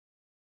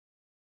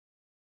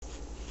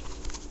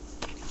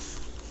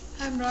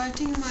I'm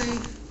writing my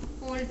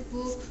old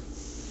book.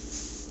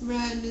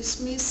 Brian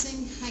is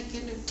missing. I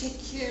cannot take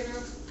care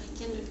of. I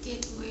cannot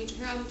get my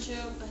real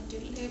job. I do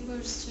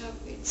labor's job.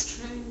 It's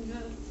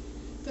triangle.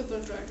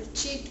 People try to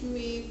cheat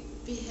me,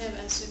 behave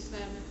as if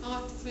I'm a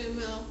hot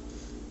female.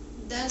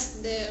 That's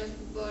there,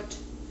 but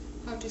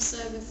how to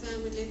save a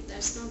family,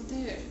 that's not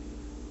there.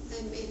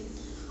 I mean,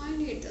 I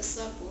need the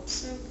support,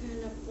 some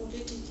kind of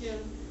political,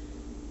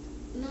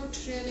 not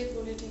really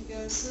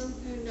political, some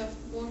kind of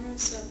moral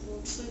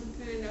support, some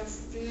kind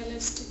of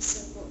realistic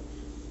support,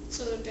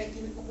 so that I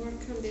can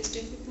overcome these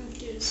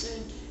difficulties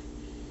and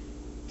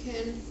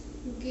can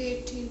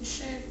get in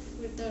shape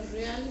with the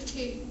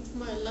reality of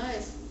my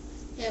life,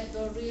 have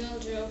the real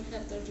job,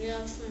 have the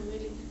real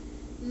family,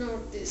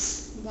 not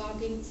this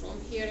bargaining from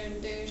here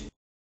and there.